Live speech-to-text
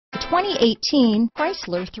2018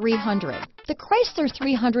 Chrysler 300. The Chrysler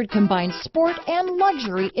 300 combines sport and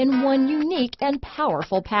luxury in one unique and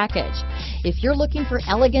powerful package. If you're looking for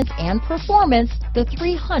elegance and performance, the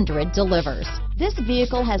 300 delivers. This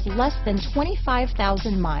vehicle has less than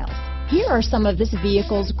 25,000 miles. Here are some of this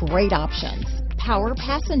vehicle's great options: power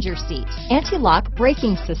passenger seat, anti-lock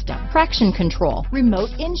braking system, traction control, remote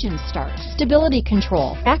engine start, stability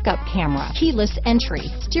control, backup camera, keyless entry,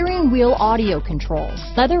 steering wheel audio controls,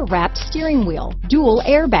 leather-wrapped steering wheel, dual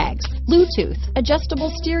airbags, Bluetooth,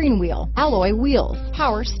 adjustable steering wheel, alloy wheels,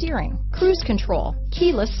 power steering, cruise control,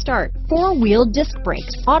 keyless start, four-wheel disc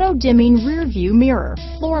brakes, auto-dimming rear view mirror,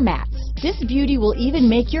 floor mats. This beauty will even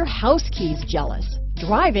make your house keys jealous.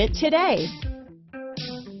 Drive it today.